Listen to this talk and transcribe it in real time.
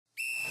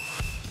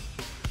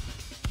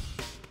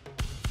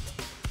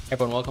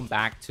Everyone, welcome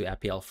back to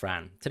FPL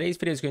Fran. Today's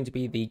video is going to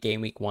be the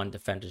Game Week 1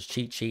 Defenders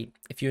cheat sheet.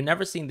 If you've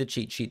never seen the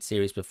cheat sheet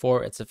series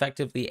before, it's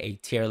effectively a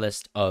tier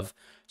list of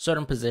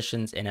certain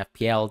positions in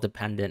FPL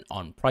dependent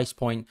on price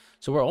point.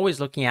 So we're always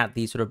looking at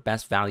the sort of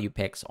best value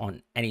picks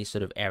on any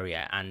sort of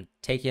area and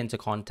taking into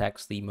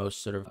context the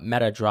most sort of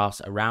meta drafts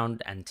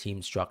around and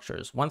team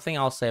structures. One thing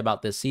I'll say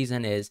about this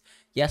season is,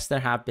 yes, there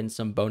have been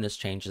some bonus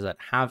changes that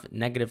have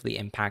negatively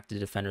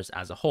impacted defenders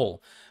as a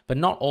whole, but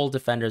not all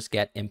defenders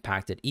get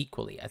impacted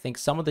equally. I think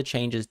some of the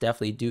changes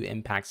definitely do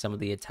impact some of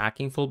the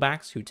attacking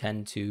fullbacks who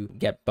tend to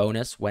get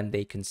bonus when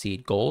they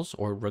concede goals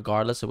or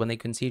regardless of when they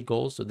concede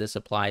goals. So this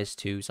applies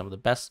to some of the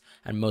best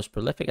and most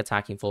prolific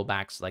attacking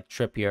fullbacks like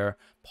Trippier,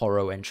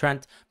 Porro, and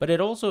Trent, but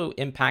it also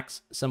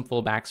impacts some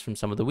fullbacks from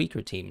some of the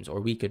weaker teams or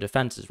weaker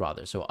defenses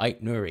rather. So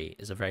Ait Nouri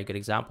is a very good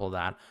example of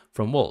that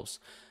from Wolves.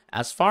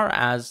 As far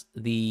as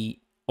the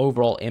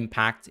overall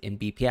impact in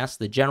BPS,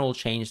 the general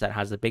change that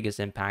has the biggest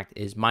impact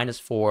is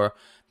 -4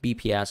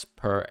 BPS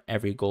per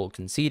every goal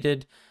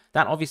conceded.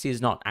 That obviously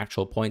is not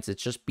actual points,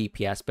 it's just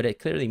BPS, but it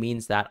clearly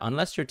means that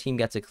unless your team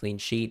gets a clean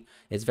sheet,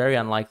 it's very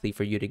unlikely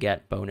for you to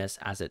get bonus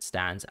as it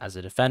stands as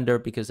a defender,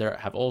 because there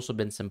have also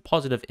been some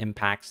positive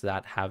impacts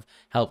that have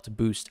helped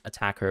boost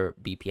attacker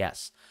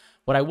BPS.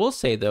 What I will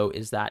say, though,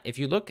 is that if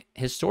you look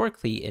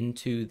historically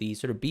into the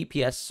sort of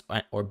BPS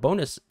or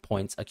bonus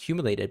points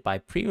accumulated by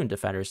premium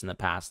defenders in the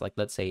past, like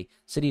let's say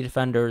City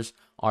defenders,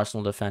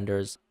 Arsenal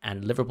defenders,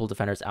 and Liverpool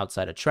defenders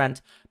outside of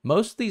Trent,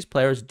 most of these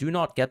players do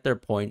not get their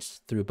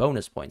points through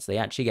bonus points. They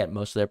actually get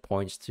most of their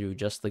points through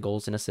just the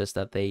goals and assists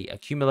that they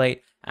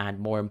accumulate, and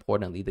more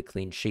importantly, the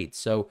clean sheets.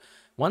 So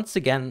once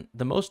again,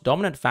 the most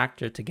dominant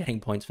factor to getting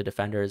points for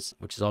defenders,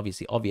 which is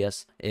obviously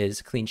obvious,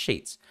 is clean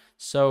sheets.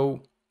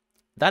 So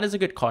that is a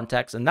good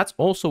context, and that's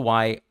also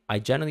why I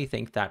generally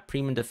think that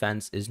premium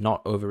defense is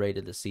not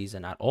overrated this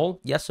season at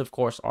all. Yes, of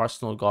course,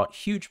 Arsenal got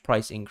huge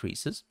price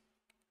increases,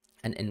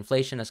 and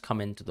inflation has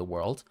come into the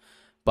world,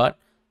 but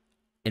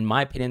in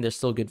my opinion, there's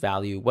still good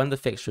value when the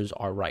fixtures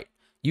are right.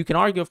 You can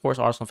argue, of course,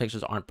 Arsenal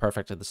fixtures aren't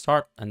perfect at the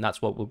start, and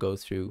that's what we'll go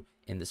through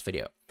in this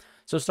video.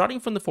 So starting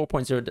from the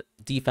 4.0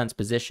 defense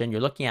position,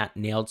 you're looking at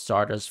nailed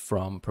starters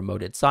from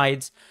promoted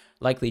sides,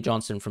 likely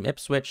Johnson from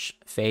Ipswich,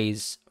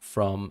 Faze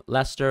from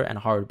Leicester, and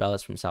Harwood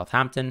Bellis from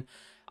Southampton.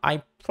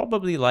 I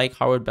probably like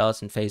Harwood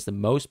Bellis and Faze the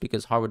most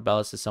because Harwood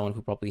Bellis is someone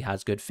who probably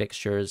has good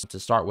fixtures to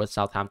start with.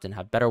 Southampton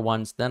have better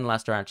ones. Then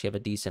Leicester actually have a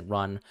decent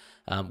run.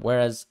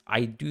 Whereas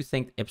I do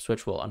think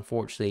Ipswich will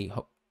unfortunately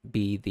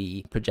be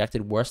the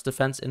projected worst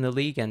defense in the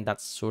league, and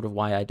that's sort of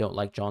why I don't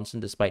like Johnson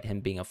despite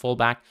him being a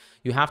fullback.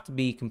 You have to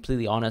be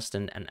completely honest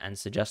and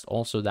suggest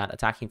also that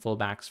attacking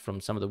fullbacks from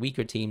some of the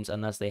weaker teams,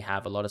 unless they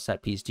have a lot of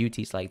set piece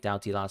duties like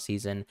Doughty last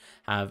season,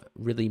 have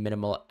really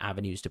minimal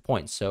avenues to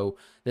points. So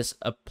this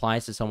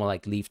applies to someone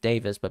like Leif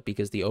Davis, but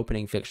because the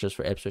opening fixtures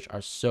for Ipswich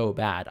are so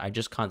bad, I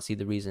just can't see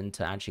the reason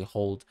to actually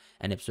hold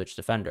an Ipswich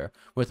defender.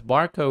 With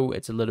Barco,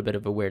 it's a little bit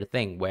of a weird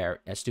thing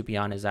where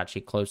Estupiñán is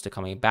actually close to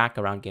coming back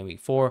around game week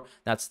 4.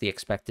 That's the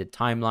expected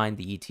timeline,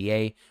 the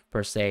ETA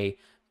per se,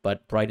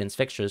 but Brighton's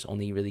fixtures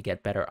only really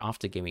get better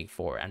after game week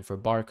 4. And for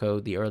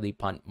Barco, the early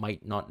punt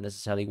might not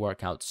necessarily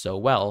work out so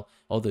well,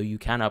 although you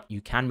can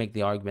make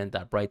the argument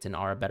that Brighton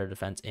are a better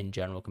defense in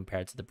general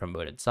compared to the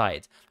promoted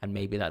sides, and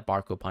maybe that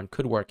Barco punt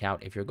could work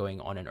out if you're going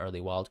on an early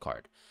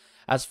wildcard.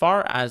 As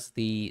far as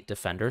the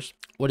defenders,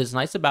 what is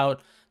nice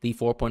about the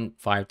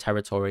 4.5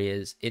 territory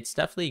is it's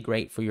definitely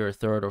great for your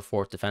third or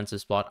fourth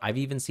defensive spot. I've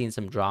even seen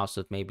some drafts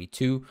with maybe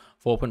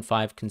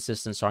 4.5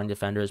 consistent starting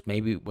defenders,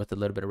 maybe with a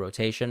little bit of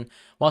rotation.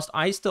 Whilst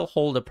I still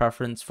hold a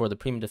preference for the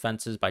premium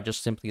defenses by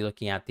just simply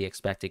looking at the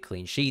expected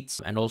clean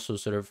sheets and also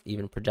sort of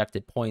even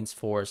projected points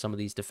for some of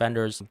these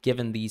defenders,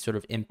 given the sort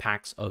of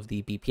impacts of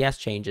the BPS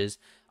changes,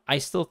 I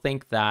still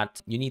think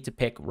that you need to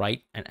pick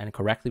right and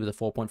correctly with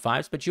the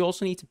 4.5s, but you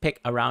also need to pick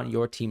around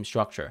your team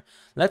structure.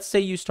 Let's say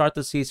you start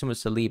the season with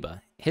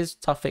Saliba. His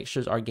tough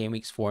fixtures are game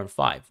weeks 4 and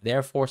 5.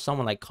 Therefore,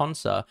 someone like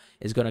Konsa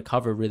is going to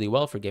cover really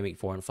well for game week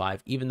 4 and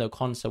 5, even though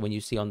Konsa, when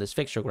you see on this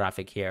fixture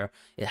graphic here,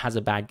 it has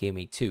a bad game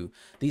week 2.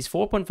 These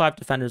 4.5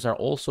 defenders are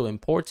also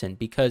important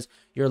because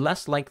you're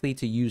less likely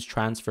to use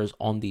transfers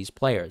on these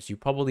players. You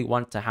probably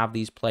want to have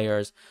these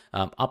players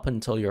up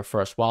until your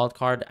first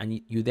wildcard,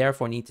 and you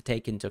therefore need to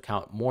take into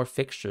account more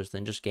fixtures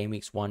than just game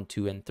weeks 1,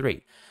 2, and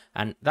 3.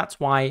 And that's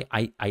why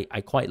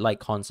I quite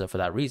like Konsa for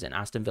that reason.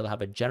 Aston Villa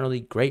have a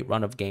generally great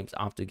run of games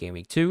after game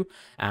week 2,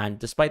 and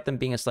despite them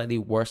being a slightly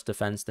worse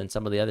defense than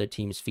some of the other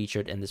teams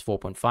featured in this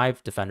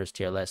 4.5 defenders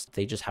tier list,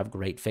 they just have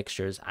great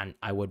fixtures, and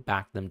I would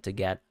back them to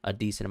get a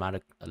decent amount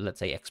of, let's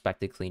say,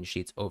 expected clean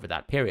sheets over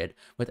that period.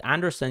 With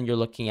Anderson, you're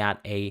looking at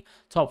a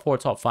top 4,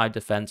 top 5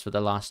 defense for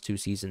the last 2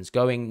 seasons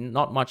going.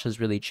 Not much has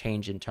really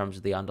changed in terms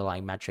of the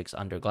underlying metrics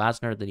under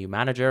Glasner, the new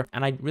manager,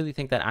 and I really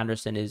think that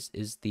Anderson is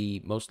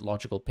the most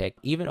logical pick,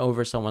 even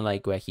over someone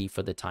like Guehi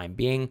for the time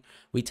being.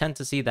 We tend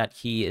to see that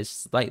he is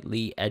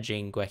slightly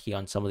edging Guehi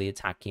on some of the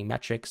attacking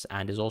metrics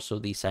and is also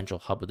the central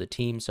hub of the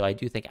team. So I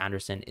do think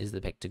Anderson is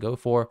the pick to go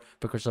for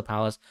Crystal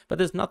Palace, but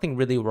there's nothing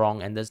really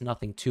wrong and there's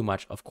nothing too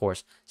much, of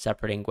course,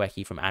 separating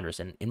Guehi from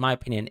Anderson. In my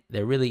opinion,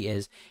 there really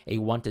is a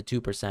 1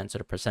 to 2%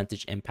 sort of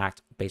percentage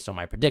impact based on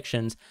my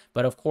predictions,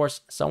 but of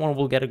course, someone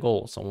will get a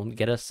goal, someone will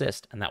get an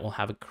assist, and that will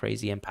have a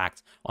crazy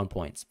impact on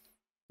points.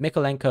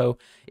 Mykolenko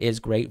is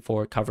great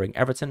for covering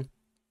Everton.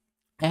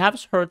 I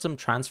have heard some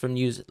transfer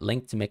news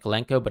linked to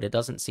Mykolenko, but it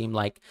doesn't seem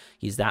like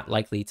he's that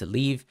likely to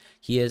leave.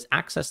 He has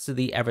access to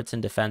the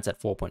Everton defense at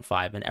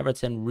 4.5, and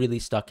Everton really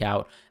stuck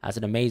out as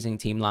an amazing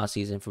team last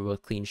season for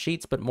both clean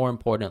sheets, but more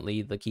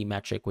importantly, the key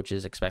metric, which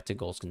is expected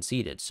goals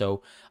conceded.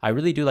 So I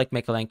really do like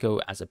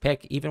Mykolenko as a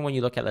pick, even when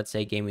you look at, let's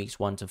say, game weeks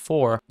 1 to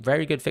 4,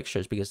 very good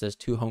fixtures because there's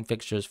 2 home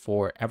fixtures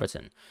for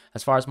Everton.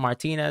 As far as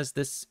Martinez,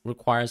 this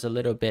requires a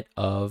little bit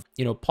of,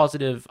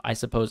 positive, I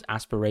suppose,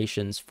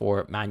 aspirations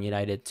for Man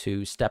United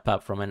to step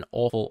up from an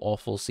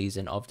awful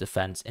season of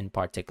defense in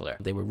particular.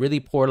 They were really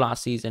poor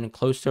last season,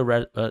 close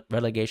to a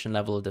relegation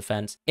level of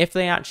defense. If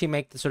they actually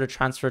make the sort of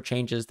transfer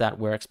changes that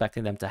we're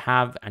expecting them to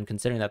have, and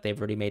considering that they've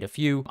already made a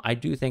few, I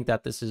do think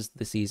that this is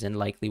the season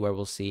likely where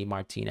we'll see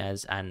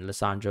Martinez and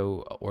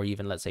Lisandro, or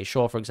even let's say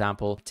Shaw, for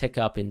example, tick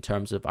up in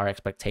terms of our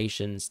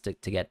expectations to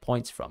get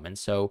points from. And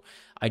so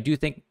I do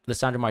think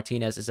Lisandro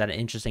Martinez is at an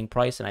interesting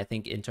price, and I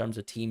think in terms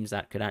of teams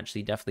that could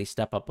actually definitely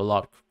step up a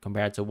lot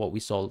compared to what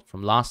we saw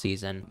from last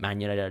season, Man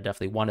United are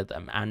definitely one of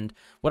them. And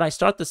would I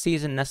start the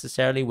season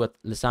necessarily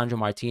with Lisandro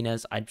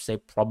Martinez? I'd say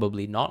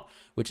probably not,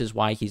 which is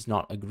why he's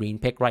not a green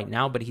pick right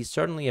now, but he's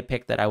certainly a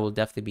pick that I will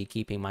definitely be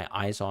keeping my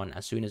eyes on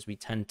as soon as we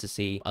tend to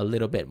see a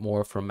little bit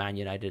more from Man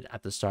United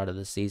at the start of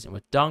the season.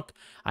 With Dunk,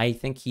 I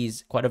think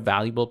he's quite a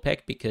valuable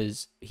pick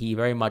because he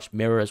very much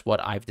mirrors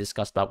what I've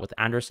discussed about with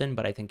Anderson,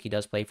 but I think he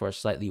does play for a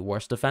slightly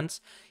worse defense.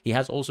 He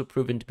has also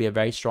proven to be a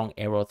very strong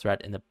aerial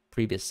threat in the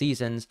previous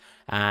seasons,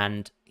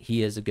 and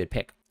he is a good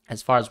pick.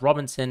 As far as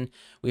Robinson,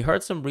 we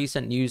heard some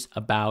recent news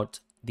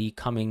about the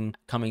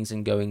comings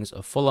and goings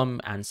of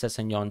Fulham, and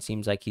Sessegnon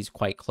seems like he's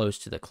quite close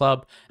to the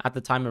club. At the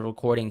time of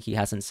recording, he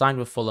hasn't signed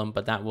with Fulham,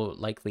 but that will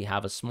likely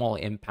have a small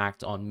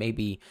impact on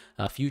maybe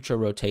a future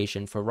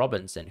rotation for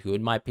Robinson, who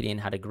in my opinion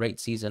had a great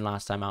season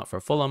last time out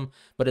for Fulham,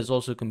 but is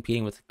also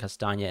competing with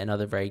Castagna,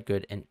 another very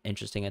good and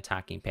interesting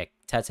attacking pick.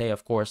 Tete,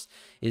 of course,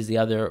 is the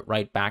other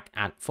right back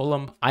at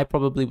Fulham. I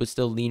probably would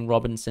still lean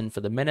Robinson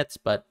for the minutes,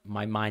 but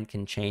my mind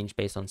can change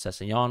based on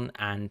Sessegnon,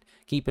 and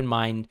keep in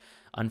mind,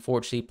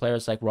 unfortunately,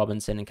 players like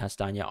Robinson and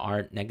Castagna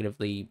are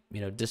negatively,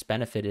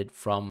 disbenefited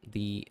from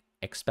the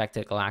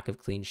expected lack of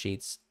clean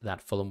sheets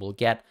that Fulham will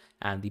get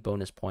and the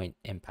bonus point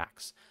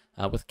impacts.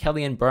 With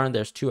Kelly and Byrne,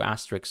 there's 2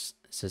 asterisks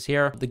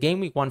here. The game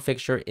week 1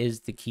 fixture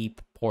is the key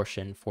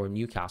portion for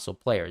Newcastle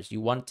players. You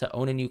want to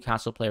own a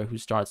Newcastle player who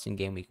starts in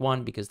game week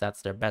 1 because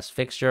that's their best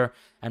fixture,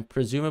 and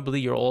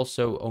presumably you're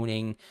also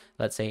owning,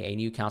 let's say, a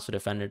Newcastle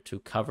defender to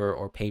cover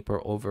or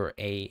paper over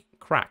a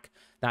crack.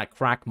 That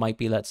crack might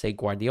be, let's say,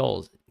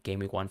 Guardiola's game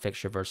week 1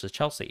 fixture versus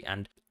Chelsea.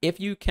 And if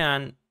you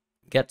can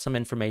get some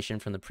information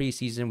from the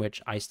preseason,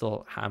 which I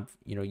still have,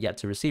 yet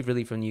to receive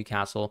really from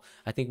Newcastle,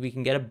 I think we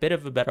can get a bit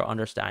of a better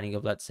understanding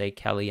of, let's say,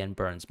 Kelly and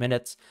Byrne's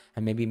minutes,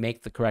 and maybe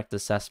make the correct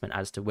assessment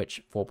as to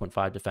which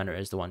 4.5 defender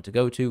is the one to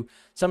go to.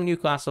 Some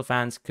Newcastle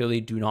fans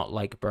clearly do not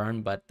like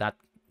Byrne, but that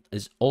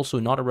is also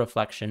not a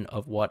reflection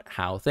of what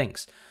Howe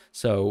thinks.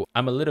 So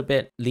I'm a little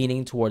bit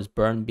leaning towards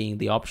Byrne being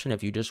the option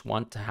if you just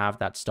want to have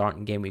that start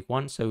in game week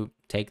 1. So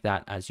take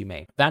that as you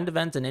may. Van de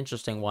Ven's an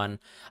interesting one.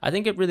 I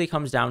think it really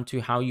comes down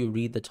to how you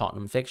read the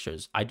Tottenham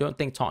fixtures. I don't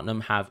think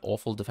Tottenham have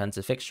awful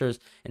defensive fixtures.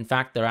 In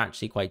fact, they're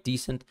actually quite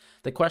decent.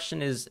 The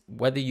question is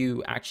whether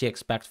you actually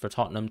expect for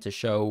Tottenham to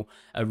show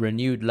a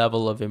renewed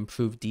level of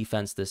improved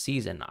defense this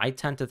season. I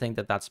tend to think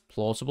that that's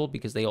plausible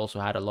because they also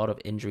had a lot of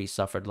injuries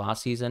suffered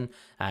last season,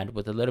 and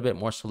with a little bit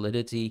more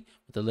solidity,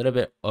 with a little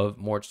bit of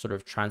more sort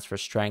of transfer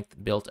strength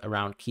built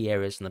around key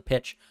areas in the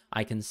pitch,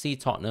 I can see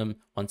Tottenham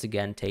once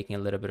again taking a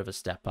little bit of a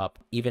step up,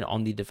 even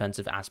on the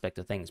defensive aspect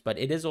of things. But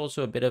it is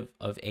also a bit of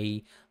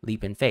a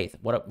leap in faith.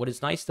 What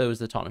is nice, though, is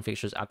the Tottenham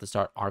fixtures at the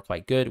start are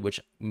quite good, which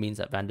means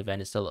that Van de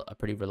Ven is still a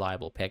pretty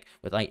reliable pick.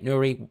 With Ait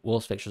Nouri,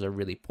 Wolves fixtures are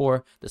really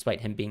poor,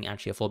 despite him being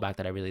actually a fullback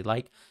that I really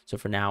like. So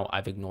for now,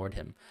 I've ignored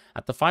him.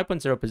 At the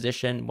 5.0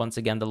 position, once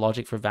again, the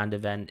logic for Van de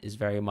Ven is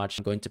very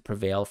much going to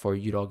prevail for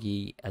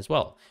Udogie as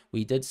well.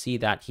 We did see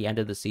that he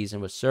ended the season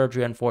with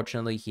surgery.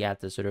 Unfortunately, he had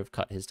to sort of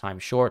cut his time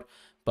short.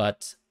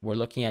 But we're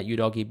looking at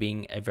Udogie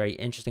being a very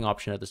interesting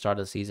option at the start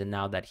of the season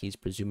now that he's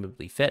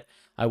presumably fit.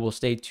 I will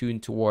stay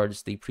tuned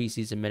towards the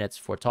preseason minutes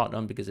for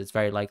Tottenham because it's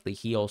very likely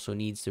he also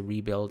needs to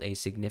rebuild a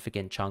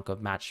significant chunk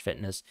of match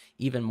fitness,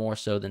 even more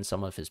so than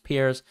some of his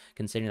peers,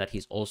 considering that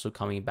he's also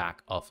coming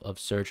back off of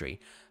surgery.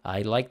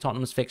 I like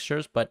Tottenham's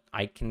fixtures, but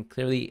I can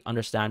clearly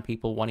understand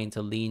people wanting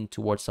to lean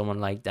towards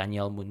someone like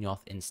Daniel Munoz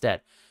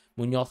instead.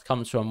 Munoz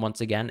comes from,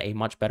 once again, a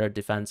much better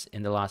defense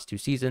in the last 2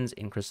 seasons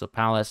in Crystal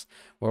Palace.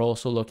 We're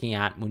also looking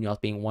at Munoz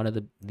being one of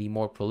the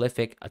more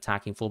prolific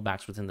attacking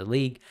fullbacks within the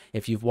league.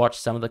 If you've watched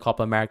some of the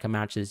Copa America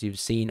matches, you've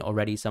seen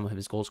already some of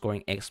his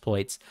goal-scoring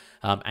exploits.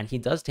 And he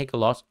does take a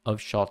lot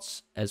of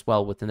shots as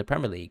well within the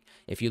Premier League.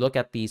 If you look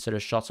at the sort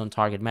of shots on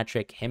target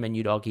metric, him and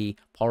Udogie,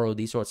 Porro,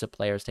 these sorts of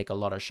players take a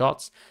lot of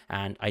shots,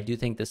 and I do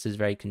think this is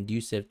very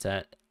conducive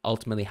to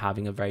ultimately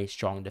having a very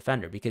strong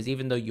defender, because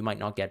even though you might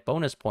not get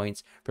bonus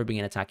points for being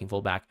an attacking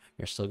fullback,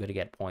 you're still going to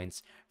get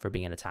points for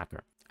being an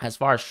attacker. As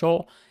far as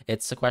Shaw,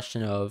 it's a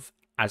question of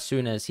as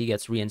soon as he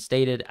gets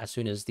reinstated, as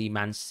soon as the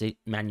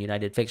Man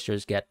United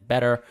fixtures get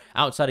better.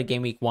 Outside of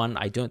game week 1,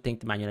 I don't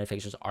think the Man United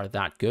fixtures are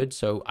that good,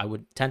 so I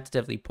would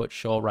tentatively put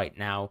Shaw right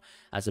now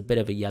as a bit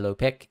of a yellow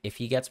pick. If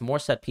he gets more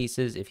set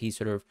pieces, if he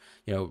sort of,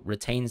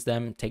 retains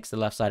them, takes the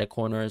left-sided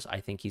corners,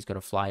 I think he's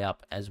going to fly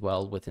up as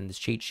well within this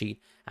cheat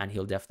sheet, and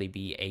he'll definitely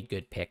be a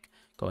good pick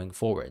going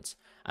forwards.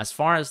 As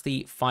far as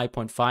the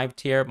 5.5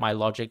 tier, my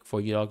logic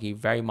for Udogie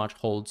very much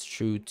holds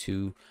true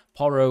to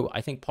Porro.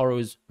 I think Porro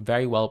is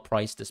very well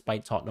priced,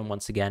 despite Tottenham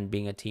once again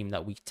being a team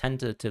that we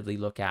tentatively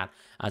look at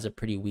as a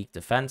pretty weak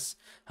defense.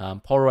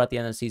 Porro at the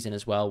end of the season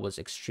as well was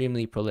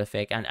extremely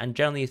prolific, and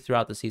generally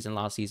throughout the season,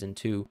 last season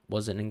too,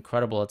 was an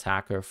incredible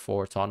attacker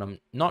for Tottenham.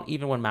 Not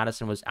even when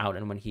Maddison was out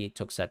and when he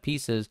took set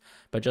pieces,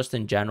 but just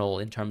in general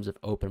in terms of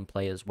open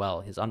play as well.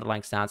 His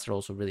underlying stats are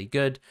also really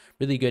good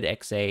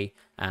XA,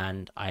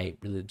 and I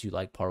really do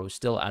like Porro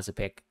still as a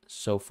pick,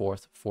 so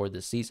forth for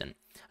this season.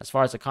 As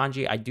far as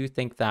Akanji, I do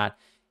think that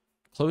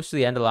close to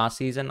the end of last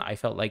season, I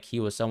felt like he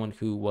was someone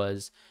who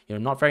was,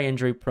 not very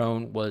injury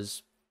prone,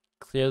 was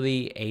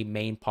clearly a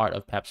main part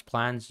of Pep's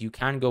plans. You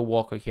can go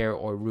Walker here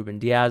or Ruben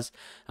Diaz.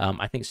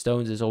 I think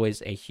Stones is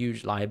always a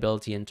huge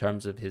liability in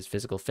terms of his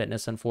physical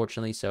fitness,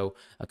 unfortunately. So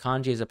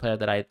Akanji is a player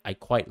that I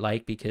quite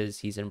like because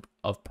he's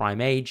of prime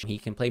age. He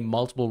can play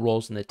multiple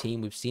roles in the team.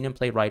 We've seen him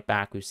play right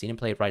back. We've seen him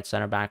play right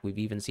center back. We've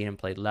even seen him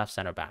play left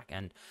center back.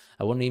 And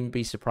I wouldn't even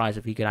be surprised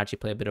if he could actually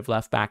play a bit of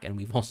left back. And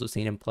we've also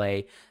seen him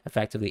play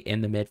effectively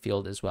in the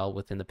midfield as well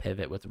within the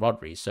pivot with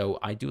Rodri. So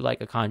I do like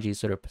Akanji's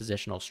sort of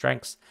positional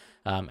strengths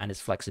and his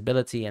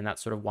flexibility. And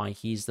that's sort of why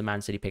he's the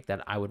Man City pick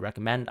that I would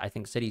recommend. I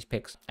think City's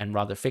picks and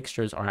rather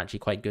fixtures are actually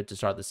quite good to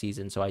start the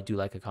season. So I do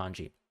like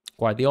Akanji.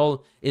 Guardiola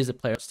is a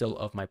player still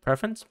of my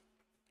preference.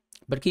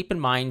 But keep in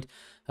mind,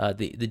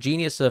 the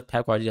genius of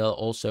Pep Guardiola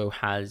also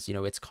has,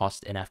 its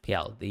cost in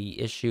FPL. The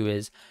issue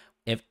is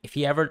if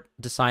he ever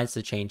decides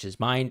to change his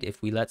mind,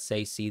 if we, let's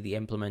say, see the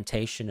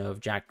implementation of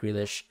Jack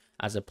Grealish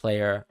as a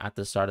player at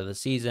the start of the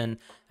season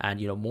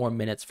and, more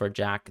minutes for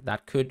Jack,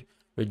 that could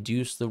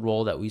reduce the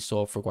role that we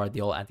saw for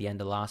Guardiola at the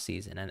end of last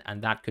season.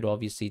 And that could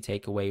obviously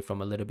take away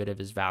from a little bit of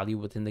his value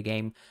within the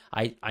game.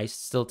 I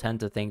still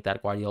tend to think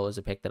that Guardiola is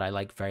a pick that I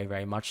like very,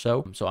 very much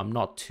so. So I'm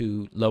not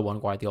too low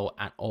on Guardiola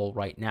at all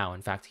right now.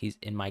 In fact, he's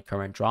in my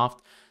current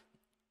draft.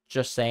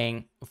 Just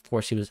saying, of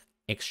course, he was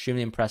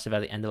extremely impressive at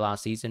the end of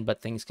last season,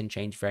 but things can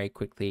change very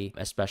quickly,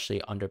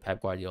 especially under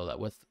Pep Guardiola.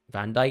 With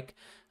Van Dijk,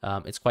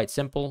 it's quite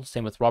simple.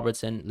 Same with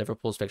Robertson.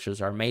 Liverpool's fixtures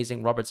are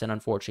amazing. Robertson,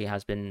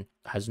 unfortunately,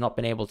 has not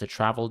been able to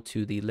travel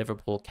to the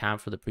Liverpool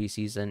camp for the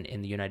preseason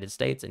in the United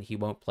States, and he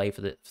won't play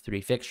for the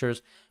 3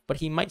 fixtures, but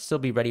he might still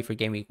be ready for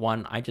game week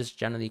 1. I just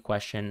generally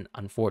question,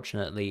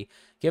 unfortunately,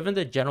 given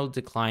the general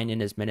decline in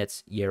his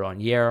minutes year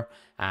on year,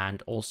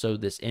 and also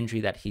this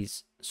injury that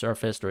he's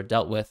surfaced or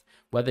dealt with,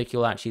 whether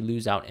he'll actually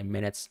lose out in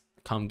minutes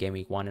come game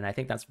week 1, and I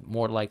think that's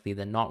more likely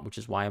than not, which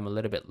is why I'm a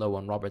little bit low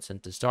on Robertson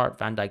to start.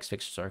 Van Dijk's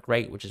fixtures are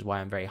great, which is why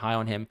I'm very high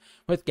on him.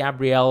 With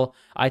Gabriel,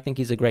 I think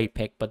he's a great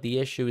pick, but the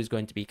issue is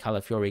going to be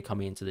Calafiori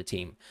coming into the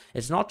team.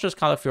 It's not just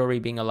Calafiori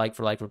being a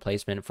like-for-like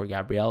replacement for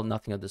Gabriel,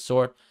 nothing of the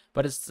sort,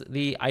 but it's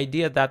the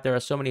idea that there are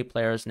so many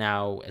players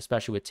now,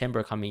 especially with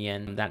Timber coming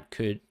in, that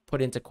could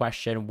put into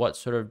question what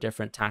sort of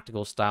different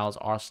tactical styles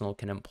Arsenal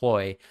can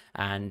employ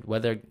and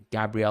whether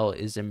Gabriel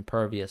is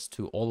impervious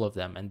to all of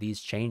them and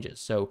these changes.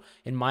 So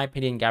in my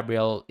opinion,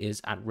 Gabriel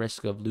is at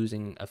risk of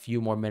losing a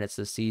few more minutes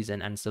this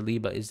season, and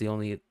Saliba is the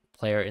only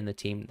player in the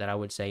team that I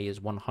would say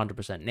is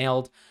 100%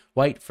 nailed.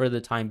 White, for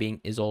the time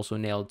being, is also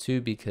nailed too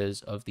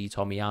because of the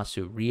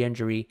Tomiyasu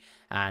re-injury,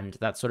 and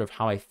that's sort of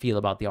how I feel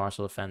about the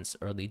Arsenal defense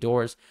early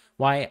doors.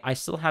 Why I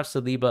still have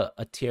Saliba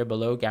a tier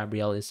below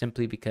Gabriel is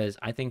simply because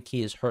I think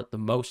he is hurt the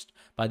most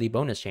by the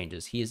bonus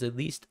changes. He is the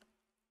least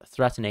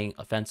threatening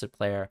offensive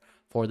player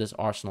for this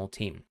Arsenal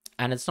team.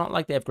 And it's not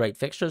like they have great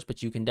fixtures,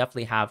 but you can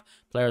definitely have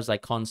players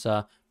like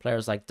Konsa,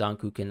 players like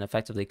Dunk, who can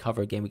effectively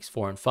cover game weeks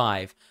 4 and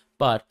 5.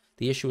 But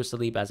the issue with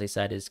Saliba, as I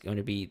said, is going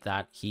to be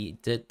that he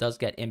does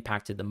get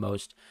impacted the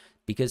most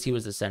because he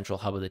was the central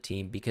hub of the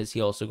team, because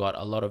he also got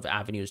a lot of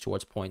avenues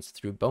towards points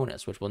through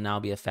bonus, which will now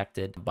be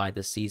affected by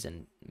this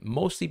season,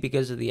 mostly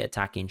because of the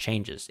attacking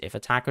changes. If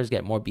attackers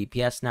get more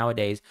BPS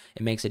nowadays,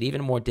 it makes it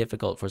even more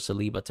difficult for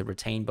Saliba to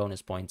retain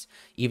bonus points,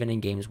 even in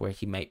games where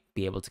he might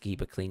be able to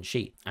keep a clean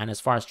sheet. And as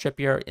far as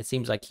Trippier, it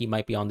seems like he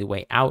might be on the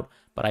way out,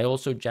 but I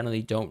also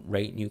generally don't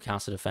rate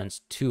Newcastle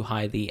defense too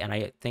highly, and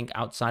I think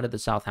outside of the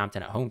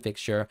Southampton at home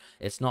fixture,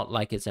 it's not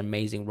like it's an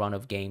amazing run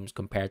of games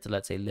compared to,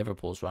 let's say,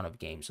 Liverpool's run of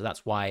games. So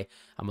that's why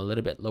I'm a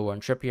little bit lower on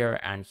Trippier,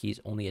 and he's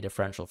only a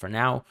differential for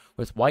now.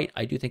 With White,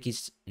 I do think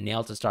he's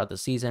nailed to start the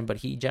season, but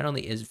he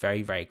generally is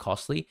very, very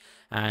costly,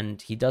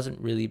 and he doesn't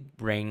really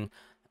bring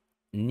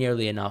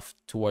nearly enough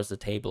towards the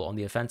table on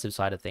the offensive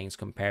side of things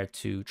compared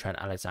to Trent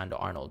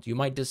Alexander-Arnold. You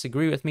might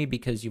disagree with me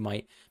because you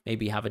might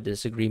maybe have a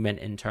disagreement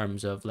in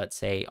terms of, let's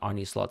say,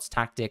 Arne Slot's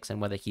tactics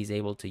and whether he's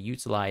able to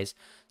utilize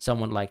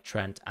someone like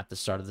Trent at the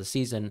start of the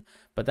season,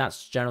 but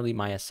that's generally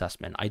my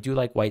assessment. I do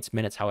like White's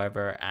minutes,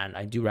 however, and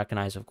I do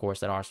recognize, of course,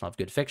 that Arsenal have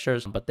good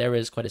fixtures, but there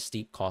is quite a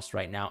steep cost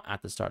right now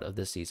at the start of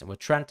this season. With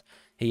Trent,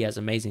 he has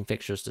amazing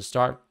fixtures to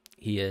start.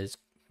 He is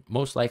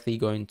most likely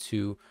going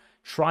to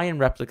try and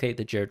replicate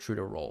the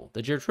Gertruda role.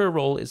 The Gertruda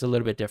role is a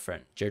little bit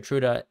different.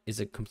 Gertruda is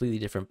a completely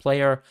different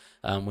player.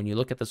 When you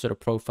look at the sort of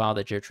profile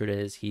that Gertruda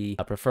is, he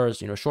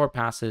prefers, short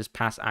passes,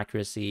 pass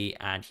accuracy,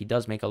 and he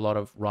does make a lot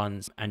of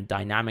runs and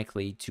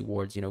dynamically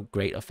towards,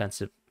 great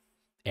offensive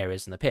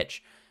areas in the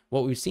pitch.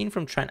 What we've seen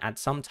from Trent at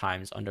some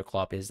times under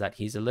Klopp is that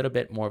he's a little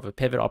bit more of a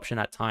pivot option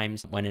at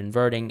times when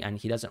inverting, and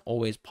he doesn't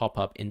always pop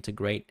up into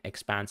great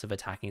expansive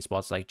attacking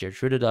spots like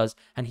Gertruda does.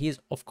 And he is,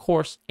 of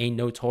course, a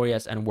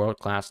notorious and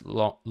world-class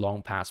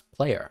long pass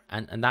player.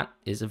 And that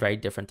is a very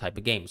different type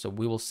of game. So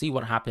we will see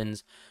what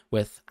happens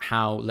with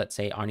how, let's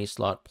say, Arne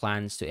Slot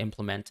plans to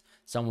implement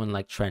someone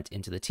like Trent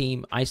into the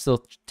team. I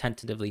still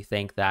tentatively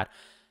think that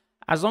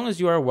as long as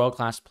you are a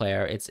world-class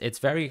player, it's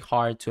very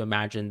hard to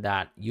imagine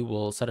that you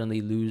will suddenly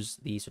lose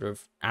the sort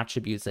of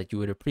attributes that you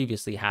would have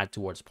previously had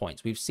towards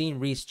points. We've seen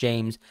Reece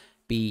James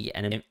be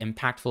an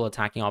impactful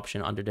attacking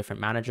option under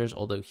different managers,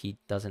 although he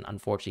doesn't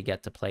unfortunately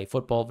get to play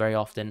football very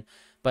often.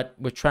 But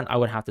with Trent, I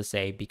would have to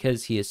say,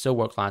 because he is so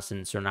world-class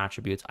in certain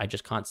attributes, I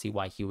just can't see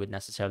why he would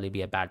necessarily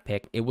be a bad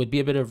pick. It would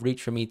be a bit of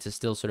reach for me to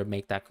still sort of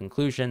make that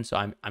conclusion, so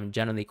I'm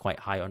generally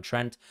quite high on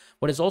Trent.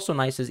 What is also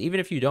nice is even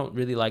if you don't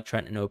really like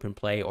Trent in open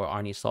play or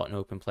Arne Slot in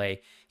open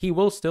play, he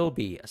will still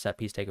be a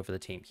set-piece taker for the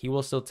team. He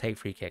will still take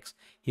free kicks.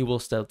 He will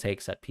still take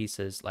set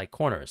pieces like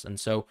corners. And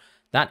so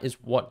that is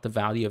what the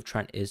value of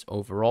Trent is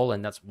overall,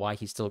 and that's why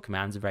he still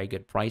commands a very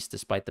good price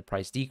despite the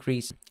price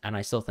decrease. And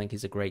I still think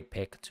he's a great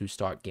pick to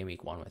start game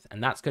week 1 with.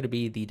 And that's going to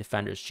be the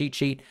defender's cheat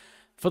sheet.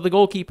 For the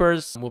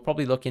goalkeepers, we'll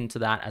probably look into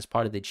that as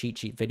part of the cheat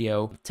sheet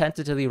video.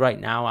 Tentatively right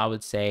now, I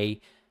would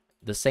say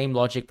the same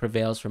logic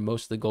prevails for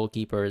most of the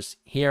goalkeepers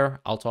here.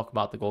 I'll talk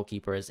about the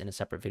goalkeepers in a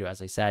separate video, as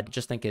I said.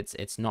 Just think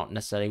it's not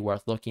necessarily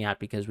worth looking at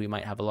because we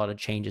might have a lot of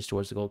changes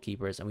towards the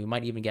goalkeepers, and we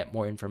might even get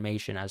more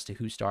information as to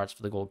who starts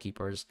for the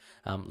goalkeepers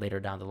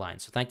later down the line.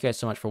 So thank you guys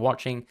so much for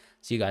watching.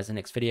 See you guys in the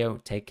next video.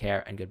 Take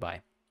care and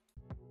goodbye.